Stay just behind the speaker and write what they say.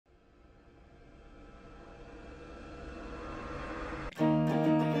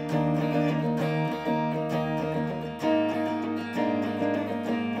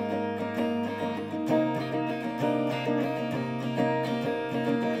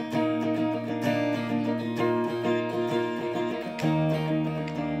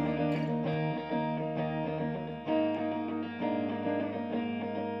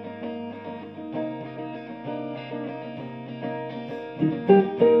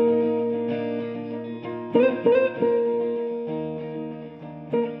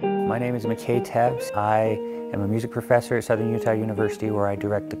name is McKay Tebbs. I am a music professor at Southern Utah University where I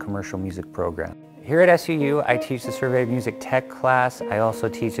direct the commercial music program. Here at SUU, I teach the Survey of Music Tech class. I also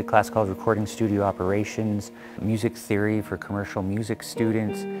teach a class called Recording Studio Operations, Music Theory for commercial music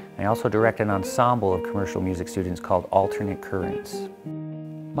students. I also direct an ensemble of commercial music students called Alternate Currents.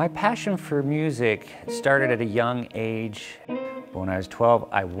 My passion for music started at a young age. When I was 12,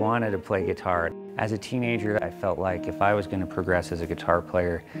 I wanted to play guitar. As a teenager, I felt like if I was going to progress as a guitar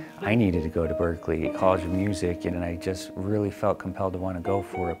player, I needed to go to Berklee College of Music, and I just really felt compelled to want to go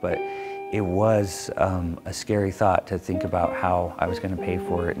for it. But it was a scary thought to think about how I was going to pay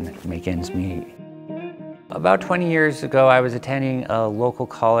for it and make ends meet. About 20 years ago, I was attending a local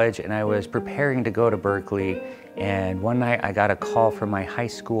college and I was preparing to go to Berklee. And one night I got a call from my high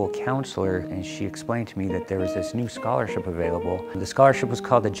school counselor, and she explained to me that there was this new scholarship available. The scholarship was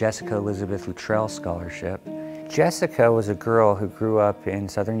called the Jessica Elizabeth Luttrell Scholarship. Jessica was a girl who grew up in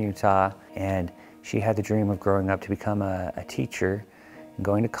southern Utah, and she had the dream of growing up to become a teacher and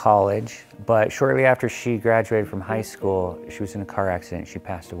going to college. But shortly after she graduated from high school, she was in a car accident and she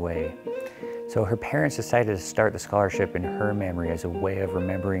passed away. So her parents decided to start the scholarship in her memory as a way of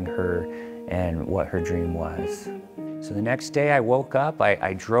remembering her and what her dream was. So the next day I woke up,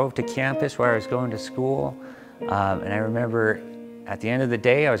 I drove to campus where I was going to school, and I remember at the end of the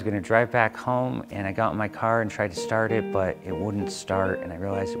day I was going to drive back home, and I got in my car and tried to start it, but it wouldn't start, and I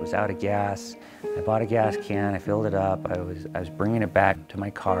realized it was out of gas. I bought a gas can, I filled it up, I was bringing it back to my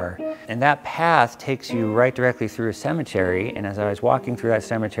car. And that path takes you right directly through a cemetery, and as I was walking through that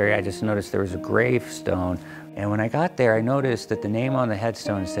cemetery, I just noticed there was a gravestone. And when I got there, I noticed that the name on the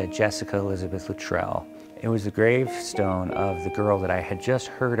headstone said Jessica Elizabeth Luttrell. It was the gravestone of the girl that I had just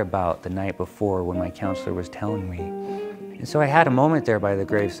heard about the night before when my counselor was telling me. And so I had a moment there by the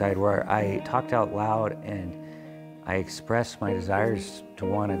graveside where I talked out loud and I expressed my desires to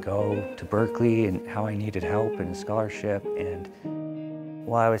want to go to Berklee and how I needed help and a scholarship. And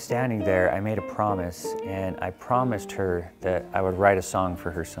while I was standing there, I made a promise, and I promised her that I would write a song for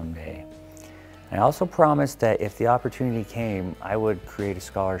her someday. I also promised that if the opportunity came, I would create a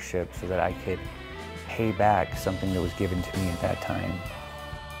scholarship so that I could pay back something that was given to me at that time.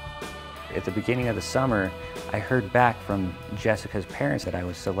 At the beginning of the summer, I heard back from Jessica's parents that I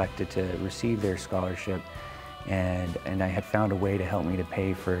was selected to receive their scholarship, and I had found a way to help me to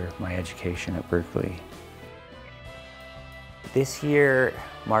pay for my education at Berklee. This year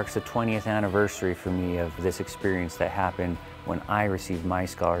marks the 20th anniversary for me of this experience that happened when I received my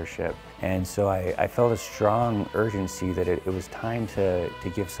scholarship. And so I felt a strong urgency that it was time to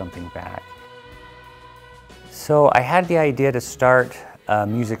give something back. So I had the idea to start a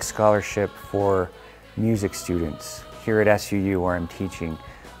music scholarship for music students here at SUU where I'm teaching,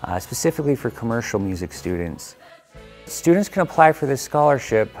 specifically for commercial music students. Students can apply for this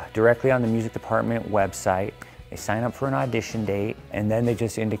scholarship directly on the music department website. They sign up for an audition date, and then they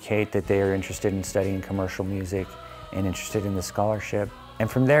just indicate that they are interested in studying commercial music and interested in the scholarship.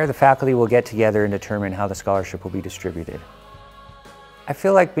 And from there, the faculty will get together and determine how the scholarship will be distributed. I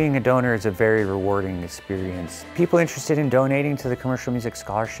feel like being a donor is a very rewarding experience. People interested in donating to the Commercial Music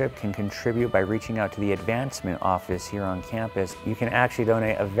Scholarship can contribute by reaching out to the advancement office here on campus. You can actually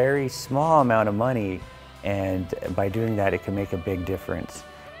donate a very small amount of money, and by doing that, it can make a big difference.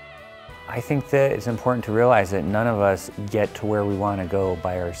 I think that it's important to realize that none of us get to where we want to go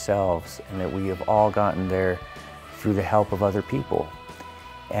by ourselves, and that we have all gotten there through the help of other people.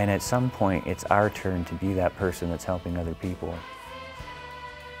 And at some point, it's our turn to be that person that's helping other people.